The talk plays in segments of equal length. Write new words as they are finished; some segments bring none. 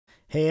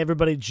Hey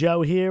everybody,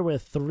 Joe here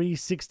with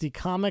 360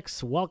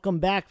 Comics. Welcome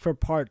back for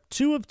part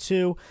 2 of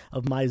 2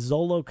 of my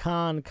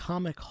Zolocon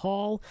comic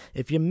haul.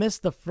 If you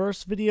missed the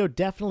first video,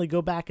 definitely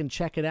go back and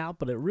check it out,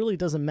 but it really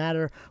doesn't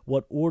matter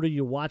what order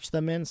you watch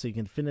them in, so you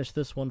can finish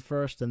this one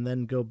first and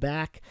then go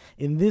back.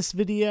 In this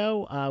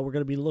video, we're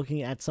going to be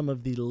looking at some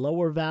of the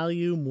lower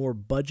value, more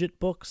budget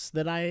books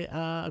that I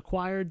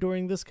acquired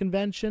during this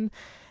convention.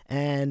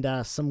 And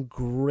some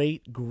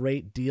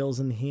great deals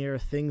in here,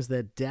 things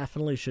that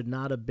definitely should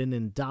not have been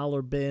in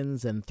dollar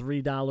bins and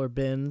 $3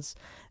 bins.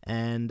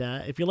 And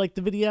if you like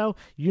the video,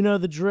 you know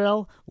the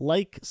drill.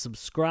 Like,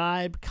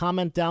 subscribe,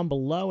 comment down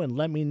below, and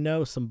let me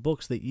know some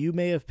books that you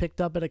may have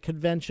picked up at a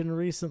convention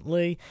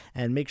recently.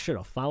 And make sure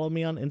to follow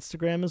me on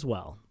Instagram as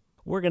well.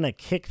 We're going to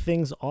kick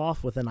things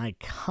off with an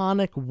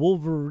iconic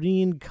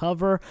Wolverine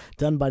cover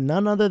done by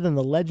none other than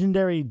the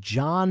legendary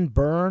John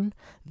Byrne.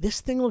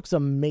 This thing looks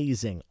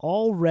amazing.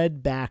 All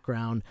red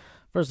background.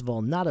 First of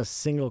all, not a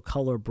single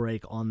color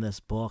break on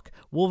this book.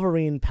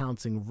 Wolverine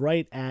pouncing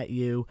right at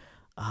you.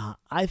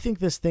 I think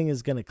this thing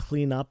is going to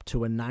clean up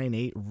to a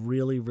 9.8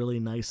 really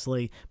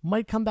nicely.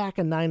 Might come back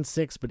a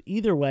 9.6, but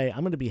either way, I'm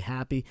going to be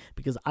happy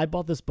because I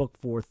bought this book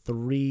for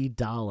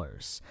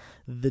 $3.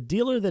 The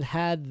dealer that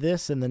had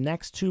this and the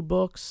next two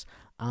books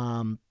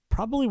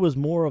probably was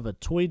more of a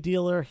toy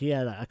dealer. He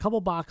had a couple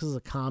boxes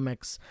of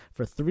comics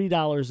for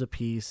 $3 a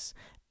piece.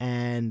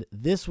 And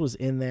this was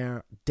in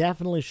there.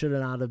 Definitely should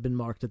not have been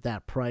marked at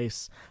that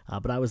price,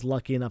 but I was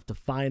lucky enough to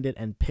find it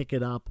and pick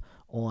it up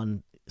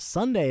on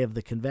Sunday of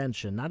the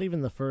convention, not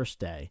even the first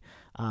day.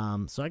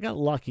 So I got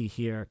lucky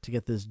here to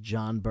get this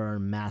John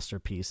Byrne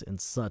masterpiece in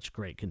such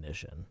great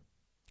condition.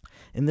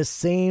 In the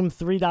same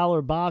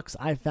 $3 box,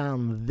 I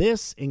found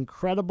this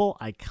incredible,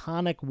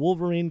 iconic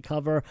Wolverine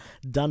cover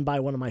done by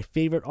one of my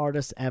favorite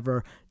artists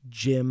ever,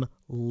 Jim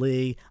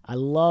Lee. I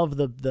love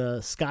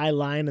the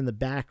skyline in the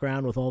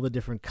background with all the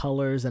different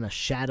colors and a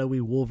shadowy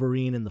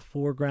Wolverine in the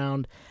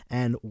foreground.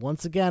 And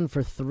once again,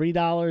 for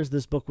 $3,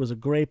 this book was a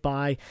great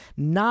buy.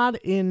 Not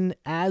in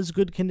as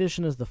good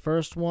condition as the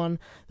first one.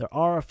 There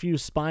are a few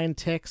spine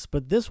ticks,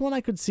 but this one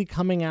I could see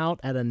coming out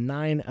at a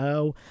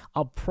 9.0.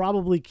 I'll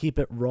probably keep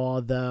it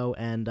raw though,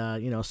 and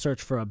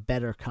search for a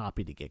better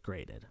copy to get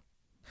graded.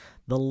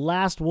 The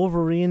last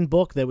Wolverine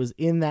book that was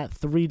in that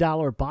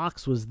 $3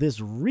 box was this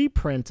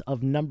reprint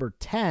of number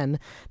 10.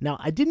 Now,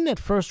 I didn't at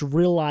first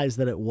realize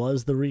that it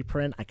was the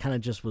reprint. I kind of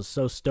just was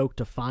so stoked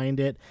to find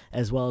it,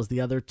 as well as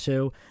the other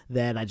two,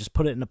 that I just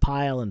put it in a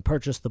pile and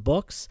purchased the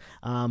books.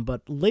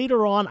 But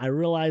later on, I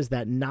realized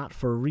that not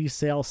for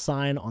resale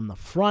sign on the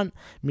front,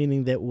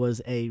 meaning that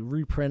was a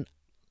reprint.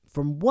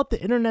 From what the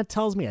internet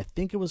tells me, I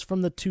think it was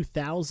from the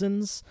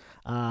 2000s.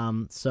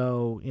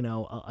 So,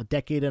 a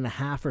decade and a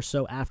half or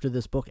so after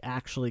this book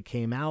actually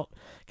came out,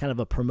 kind of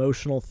a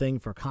promotional thing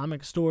for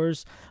comic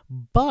stores.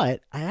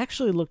 But I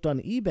actually looked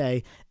on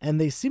eBay, and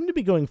they seem to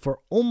be going for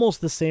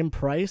almost the same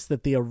price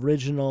that the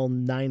original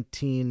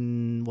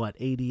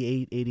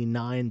 88,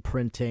 89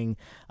 printing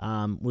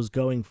was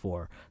going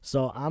for.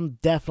 So I'm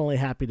definitely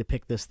happy to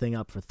pick this thing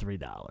up for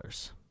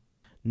 $3.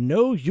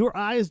 No, your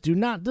eyes do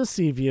not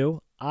deceive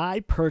you.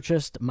 I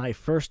purchased my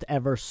first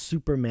ever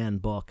Superman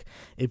book.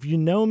 If you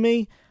know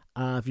me,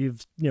 if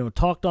you've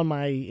talked on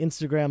my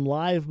Instagram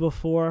live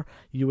before,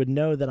 you would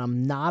know that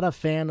I'm not a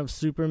fan of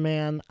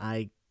Superman.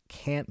 I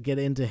can't get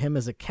into him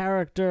as a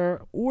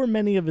character or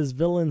many of his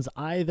villains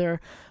either.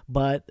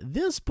 But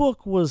this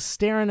book was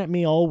staring at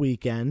me all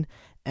weekend,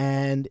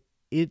 and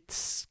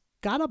it's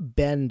got a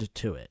bend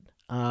to it.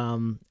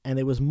 And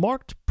it was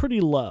marked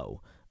pretty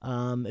low.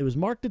 It was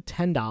marked at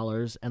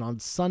 $10, and on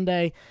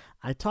Sunday,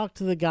 I talked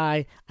to the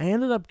guy. I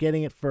ended up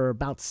getting it for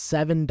about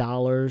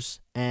 $7,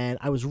 and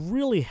I was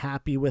really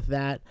happy with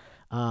that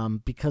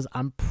because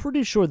I'm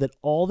pretty sure that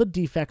all the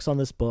defects on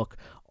this book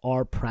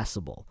are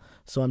pressable.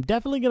 So I'm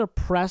definitely going to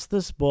press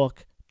this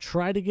book,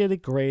 try to get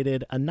it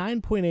graded. A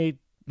 9.8,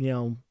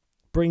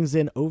 brings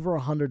in over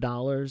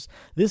 $100.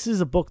 This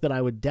is a book that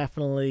I would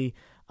definitely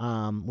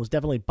was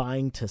definitely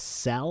buying to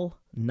sell,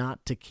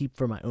 not to keep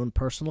for my own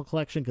personal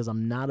collection, because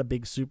I'm not a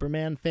big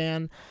Superman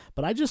fan.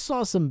 But I just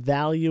saw some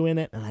value in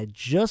it, and I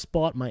just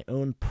bought my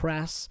own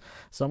press.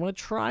 So I'm going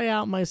to try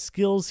out my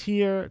skills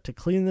here to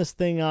clean this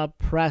thing up,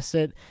 press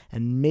it,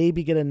 and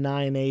maybe get a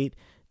 9.8.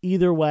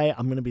 Either way,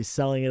 I'm going to be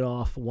selling it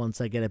off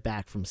once I get it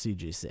back from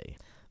CGC.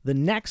 The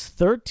next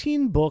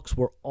 13 books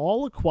were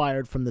all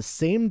acquired from the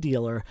same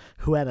dealer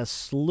who had a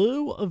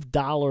slew of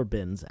dollar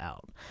bins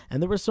out.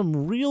 And there were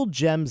some real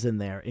gems in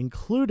there,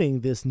 including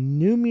this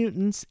New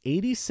Mutants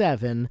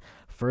 87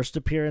 first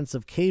appearance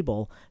of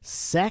Cable,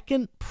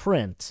 second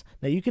print.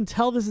 Now you can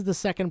tell this is the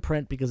second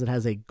print because it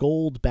has a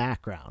gold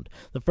background.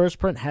 The first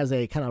print has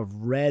a kind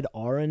of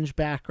red-orange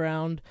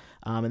background,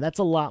 and that's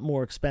a lot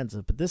more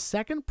expensive. But this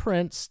second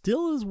print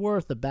still is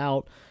worth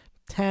about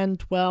 $10,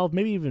 $12,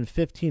 maybe even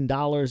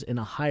 $15 in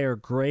a higher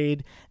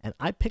grade, and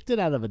I picked it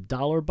out of a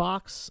dollar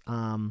box.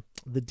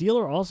 The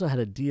dealer also had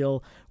a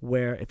deal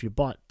where if you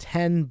bought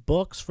 10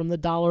 books from the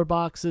dollar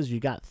boxes, you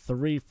got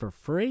 3 for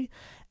free,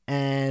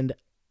 and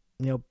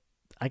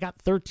I got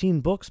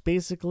 13 books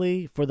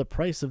basically for the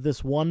price of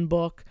this one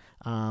book.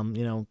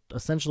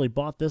 Essentially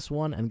bought this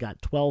one and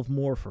got 12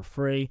 more for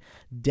free.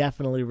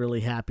 Definitely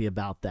really happy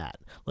about that.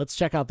 Let's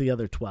check out the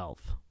other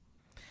 12.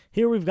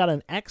 Here we've got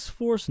an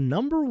X-Force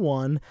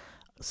 #1,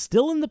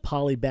 still in the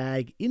poly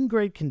bag, in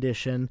great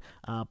condition,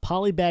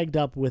 poly bagged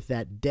up with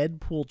that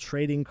Deadpool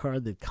trading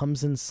card that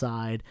comes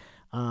inside.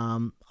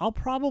 I'll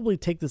probably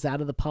take this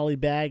out of the poly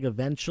bag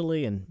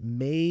eventually and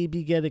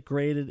maybe get it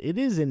graded. It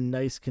is in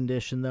nice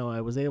condition, though. I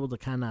was able to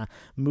kind of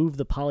move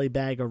the poly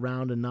bag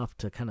around enough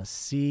to kind of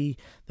see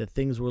that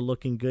things were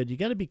looking good. You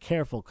got to be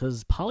careful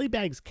because poly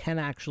bags can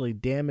actually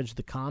damage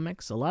the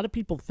comics. A lot of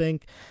people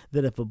think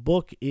that if a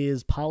book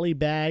is poly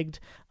bagged,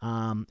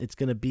 it's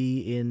going to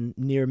be in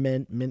near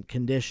mint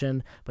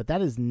condition, but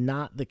that is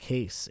not the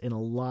case in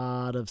a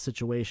lot of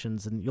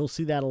situations, and you'll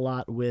see that a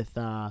lot with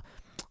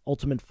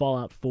Ultimate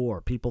Fallout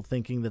 4, people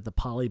thinking that the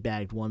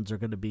poly-bagged ones are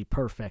going to be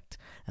perfect,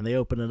 and they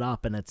open it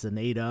up and it's an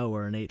 8.0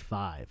 or an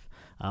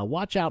 8.5.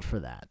 Watch out for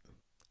that.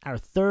 Our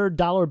third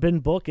dollar bin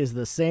book is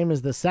the same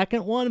as the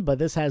second one, but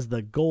this has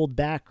the gold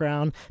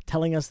background,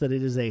 telling us that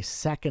it is a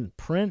second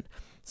print.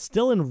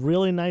 Still in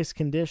really nice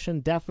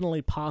condition,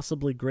 definitely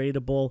possibly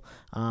gradable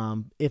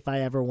if I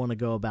ever want to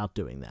go about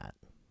doing that.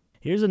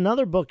 Here's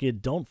another book you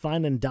don't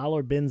find in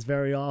dollar bins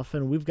very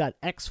often. We've got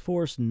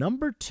X-Force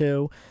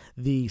 #2,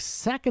 the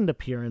second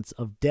appearance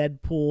of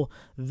Deadpool.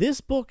 This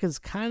book has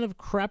kind of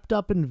crept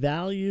up in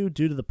value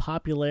due to the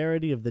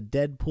popularity of the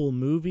Deadpool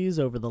movies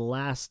over the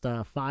last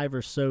 5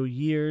 or so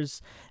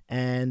years.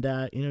 And,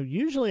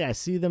 usually I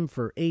see them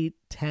for $8,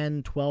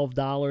 $10,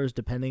 $12,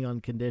 depending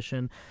on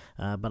condition.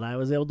 But I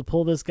was able to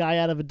pull this guy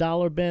out of a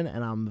dollar bin,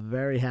 and I'm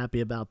very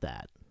happy about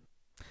that.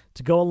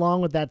 To go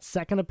along with that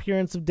second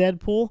appearance of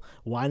Deadpool,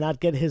 why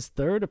not get his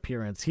third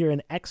appearance here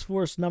in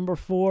X-Force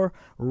 #4?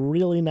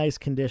 Really nice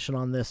condition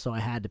on this, so I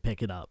had to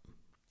pick it up.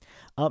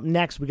 Up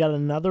next, we got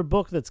another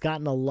book that's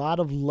gotten a lot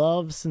of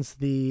love since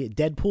the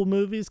Deadpool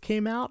movies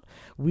came out.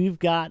 We've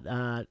got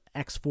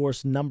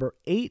X-Force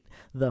 #8,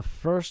 the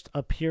first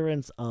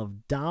appearance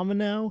of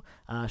Domino.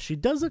 She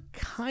does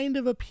kind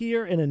of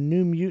appear in a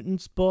New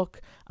Mutants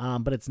book,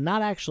 but it's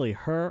not actually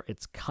her.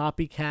 It's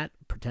Copycat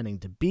pretending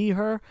to be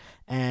her.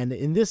 And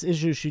in this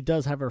issue, she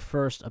does have her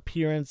first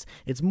appearance.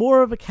 It's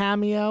more of a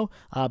cameo,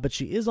 but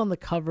she is on the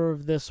cover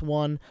of this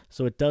one,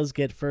 so it does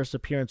get first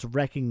appearance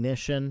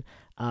recognition.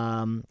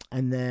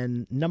 And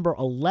then number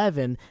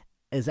 11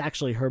 is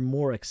actually her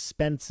more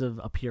expensive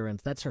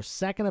appearance. That's her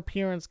second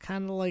appearance,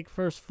 kind of like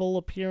first full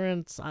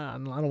appearance. I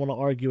don't want to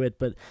argue it,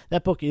 but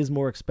that book is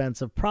more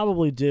expensive,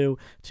 probably due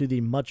to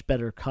the much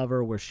better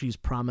cover where she's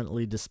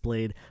prominently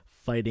displayed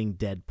fighting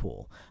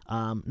Deadpool.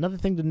 Another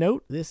thing to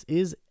note, this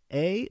is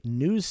a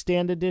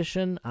newsstand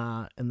edition.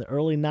 In the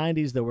early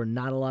 90s, there were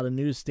not a lot of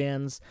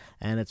newsstands,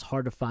 and it's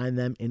hard to find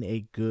them in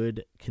a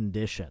good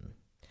condition.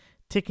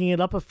 Ticking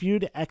it up a few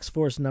to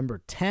X-Force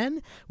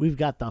 #10, we've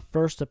got the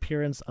first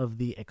appearance of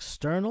the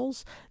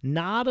Externals.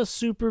 Not a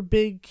super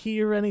big key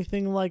or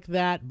anything like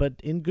that, but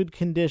in good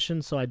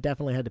condition, so I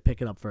definitely had to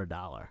pick it up for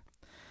 $1.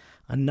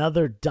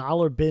 Another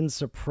dollar bin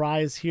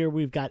surprise here.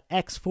 We've got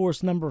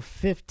X-Force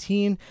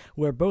 #15,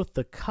 where both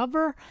the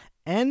cover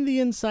and the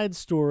inside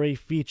story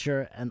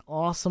feature an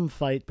awesome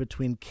fight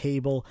between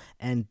Cable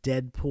and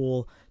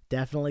Deadpool.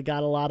 Definitely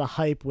got a lot of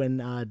hype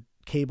when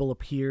Cable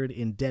appeared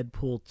in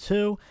Deadpool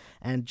 2,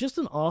 and just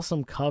an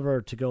awesome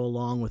cover to go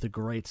along with a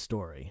great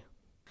story.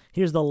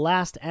 Here's the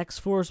last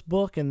X-Force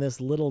book in this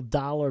little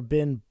dollar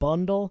bin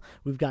bundle.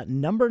 We've got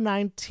number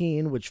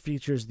 19, which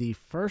features the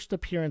first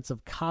appearance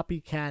of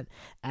Copycat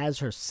as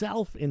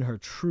herself in her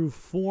true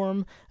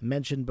form. I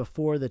mentioned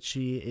before that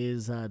she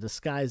is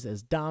disguised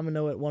as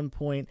Domino at one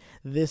point.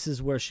 This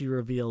is where she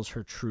reveals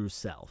her true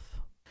self.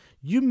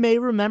 You may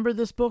remember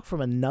this book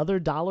from another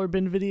dollar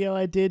bin video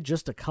I did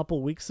just a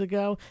couple weeks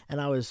ago, and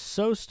I was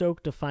so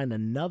stoked to find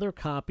another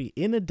copy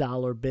in a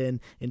dollar bin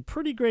in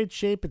pretty great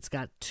shape. It's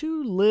got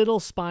 2 little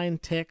spine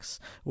ticks,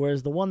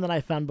 whereas the one that I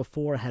found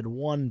before had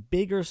 1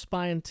 bigger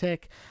spine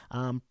tick.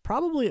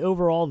 Probably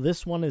overall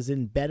this one is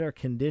in better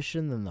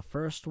condition than the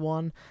first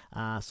one,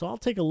 so I'll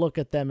take a look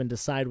at them and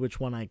decide which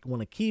one I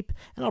want to keep,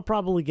 and I'll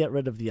probably get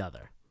rid of the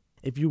other.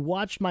 If you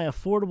watched my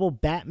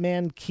affordable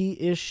Batman key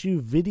issue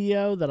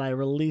video that I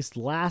released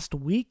last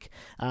week,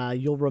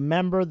 you'll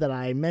remember that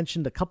I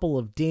mentioned a couple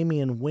of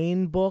Damian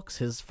Wayne books,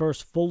 his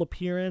first full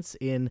appearance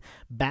in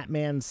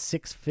Batman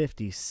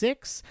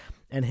 656,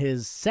 and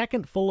his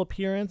second full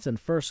appearance and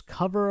first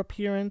cover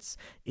appearance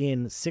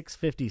in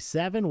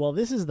 657. Well,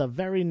 this is the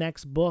very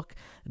next book,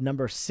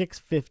 number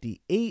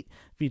 658,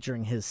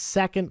 featuring his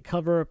second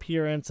cover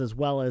appearance as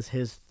well as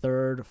his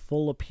third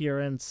full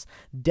appearance.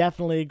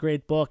 Definitely a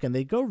great book, and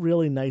they go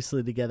really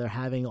nicely together,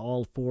 having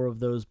all 4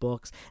 of those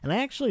books. And I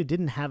actually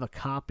didn't have a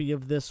copy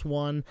of this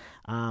one.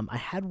 I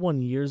had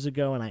one years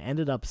ago, and I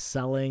ended up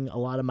selling a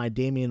lot of my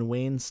Damian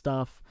Wayne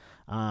stuff.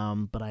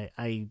 But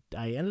I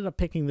ended up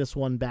picking this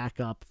one back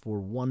up for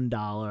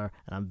 $1,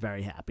 and I'm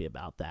very happy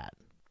about that.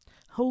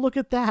 Oh, look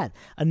at that.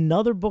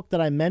 Another book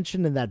that I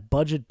mentioned in that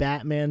Budget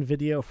Batman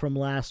video from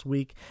last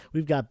week.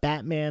 We've got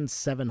Batman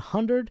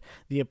 700,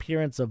 the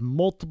appearance of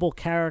multiple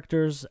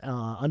characters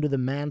under the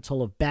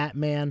mantle of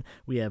Batman.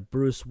 We have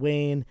Bruce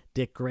Wayne,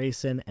 Dick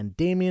Grayson, and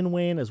Damian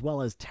Wayne, as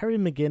well as Terry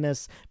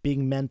McGinnis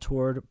being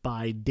mentored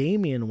by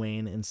Damian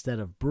Wayne instead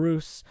of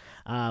Bruce.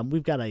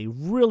 We've got a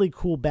really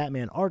cool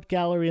Batman art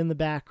gallery in the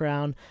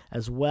background,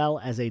 as well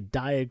as a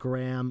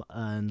diagram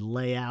and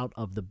layout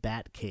of the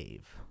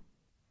Batcave.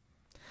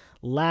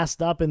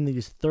 Last up in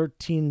these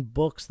 13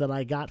 books that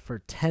I got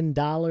for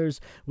 $10,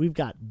 we've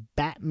got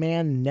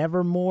Batman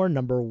Nevermore,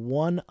 number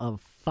 1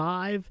 of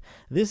 5.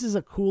 This is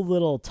a cool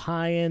little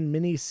tie-in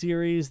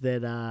mini-series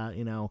that,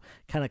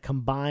 kind of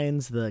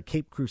combines the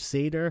Cape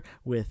Crusader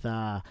with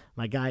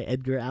my guy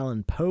Edgar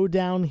Allan Poe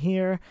down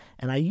here.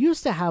 And I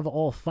used to have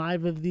all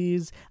 5 of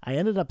these. I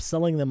ended up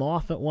selling them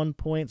off at one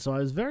point, so I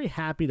was very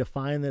happy to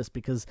find this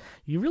because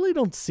you really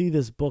don't see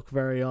this book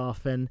very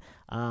often.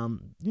 You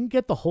can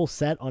get the whole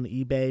set on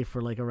eBay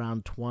for like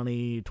around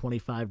 $20,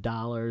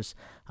 $25.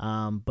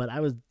 But I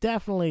was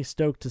definitely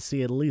stoked to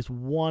see at least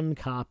one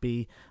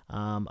copy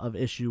of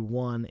issue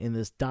 1 in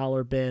this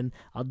dollar bin.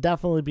 I'll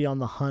definitely be on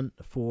the hunt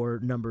for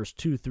numbers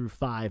 2 through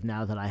 5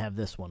 now that I have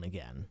this one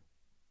again.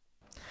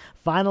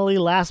 Finally,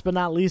 last but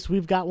not least,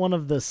 we've got one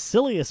of the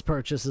silliest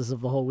purchases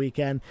of the whole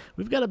weekend.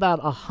 We've got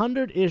about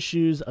 100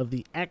 issues of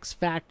the X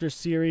Factor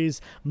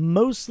series,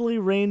 mostly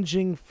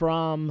ranging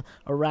from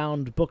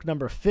around book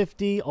number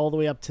 50 all the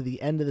way up to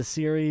the end of the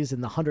series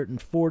in the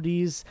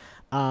 140s.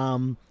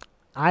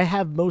 I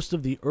have most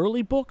of the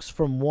early books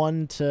from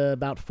 1 to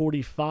about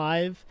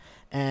 45,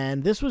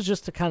 and this was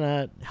just to kind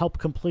of help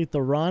complete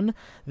the run.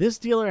 This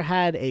dealer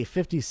had a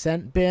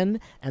 50-cent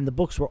bin, and the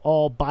books were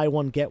all buy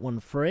one, get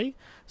one free.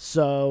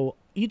 So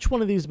each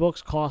one of these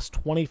books cost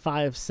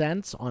 25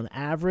 cents on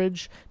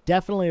average.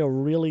 Definitely a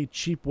really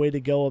cheap way to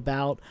go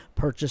about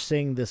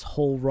purchasing this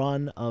whole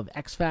run of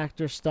X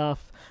Factor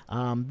stuff.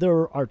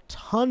 There are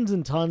tons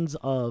and tons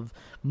of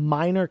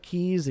minor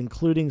keys,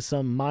 including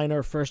some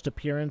minor first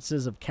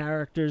appearances of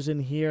characters in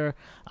here.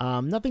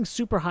 Nothing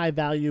super high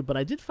value, but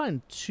I did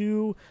find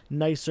 2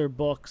 nicer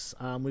books.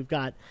 We've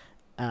got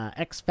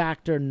X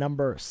Factor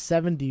number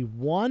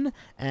 71,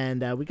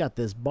 and we got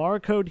this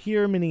barcode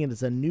here, meaning it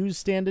is a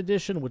newsstand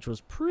edition, which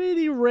was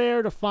pretty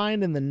rare to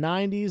find in the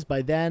 90s.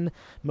 By then,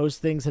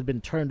 most things had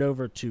been turned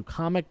over to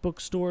comic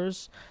book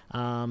stores.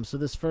 So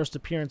this first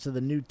appearance of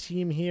the new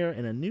team here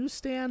in a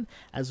newsstand,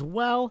 as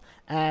well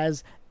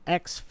as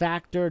X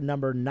Factor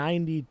number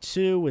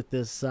 92 with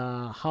this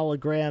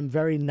hologram,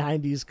 very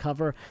 90s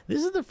cover.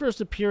 This is the first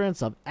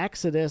appearance of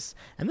Exodus,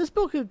 and this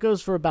book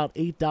goes for about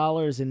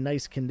 $8 in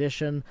nice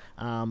condition,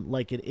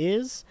 like it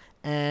is.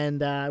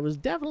 And I was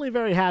definitely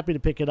very happy to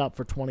pick it up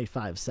for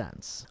 25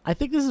 cents. I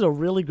think this is a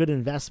really good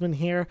investment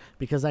here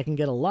because I can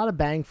get a lot of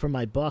bang for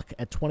my buck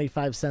at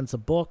 25 cents a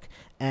book,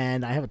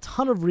 and I have a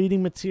ton of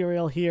reading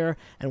material here,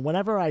 and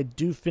whenever I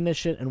do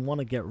finish it and want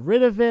to get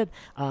rid of it,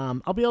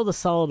 I'll be able to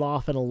sell it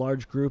off in a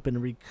large group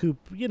and recoup,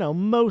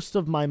 most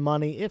of my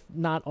money, if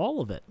not all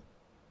of it.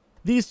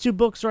 These 2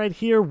 books right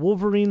here,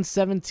 Wolverine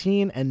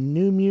 17 and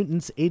New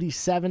Mutants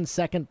 87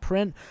 second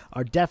print,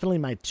 are definitely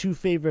my 2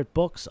 favorite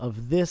books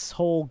of this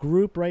whole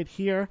group right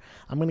here.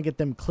 I'm going to get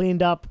them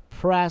cleaned up,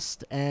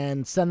 pressed,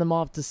 and send them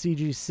off to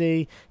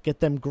CGC, get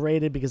them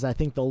graded because I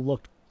think they'll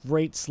look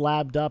great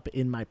slabbed up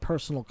in my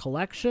personal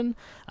collection.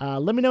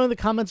 Let me know in the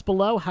comments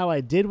below how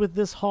I did with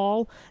this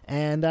haul,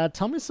 and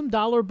tell me some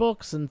dollar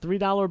books and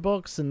 $3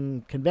 books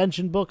and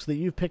convention books that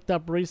you've picked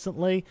up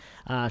recently.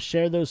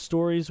 Share those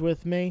stories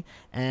with me,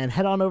 and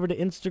head on over to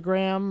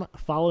Instagram,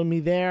 follow me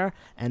there,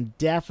 and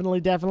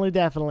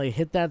definitely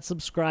hit that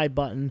subscribe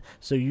button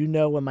so you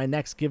know when my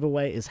next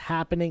giveaway is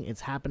happening.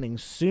 It's happening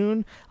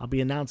soon. I'll be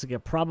announcing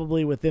it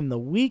probably within the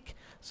week,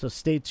 so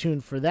stay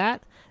tuned for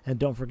that, and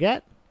don't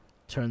forget,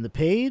 turn the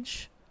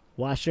page,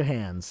 wash your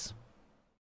hands.